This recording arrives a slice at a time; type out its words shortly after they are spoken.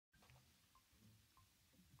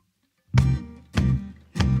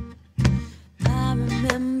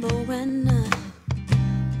remember when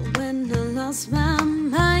I lost my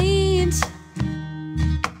mind.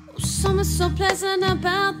 Oh, something so pleasant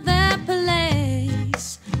about that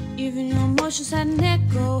place. Even your emotions had an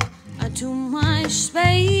echo, too much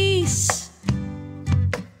space.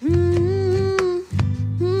 And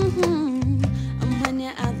when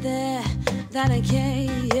you're out there, that I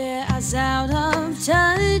I was out of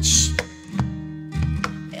touch.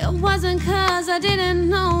 It wasn't 'cause I didn't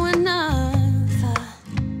know enough.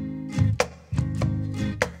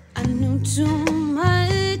 I knew too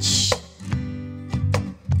much.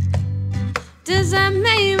 Does that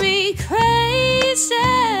make me crazy?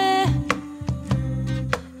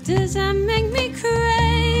 Does that make me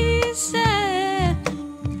crazy?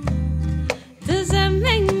 Does that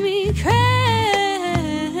make me crazy?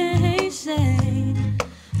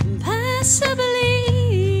 Possibly.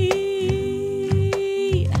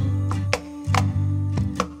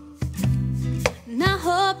 And I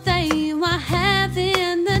hope that you are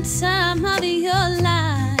having the time of your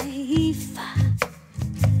life.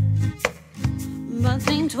 But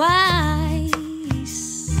think twice.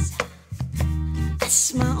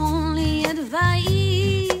 That's my only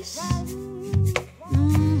advice.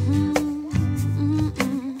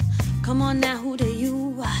 Come on now, who do you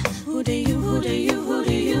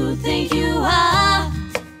think you are?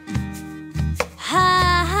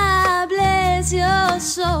 Bless your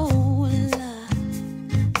soul.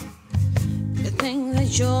 You think that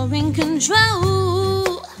you're in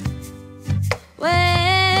control.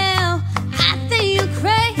 Well, I think you're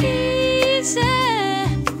crazy.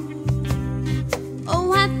 Oh,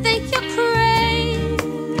 I think you're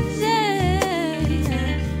crazy.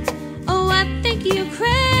 Oh, I think you're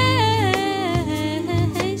crazy.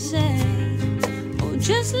 Oh,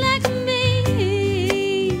 just like me.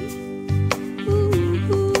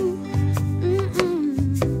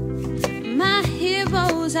 My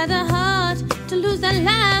heroes had the heart to lose their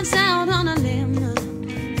lives out on a limb.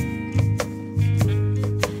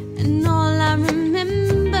 And all I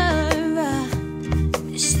remember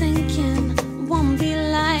is thinking, won't be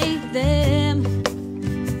like them.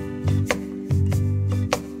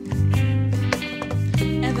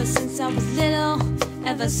 Ever since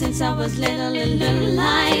I was little, it looked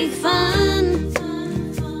like fun.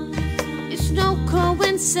 It's no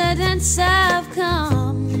coincidence I've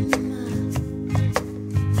come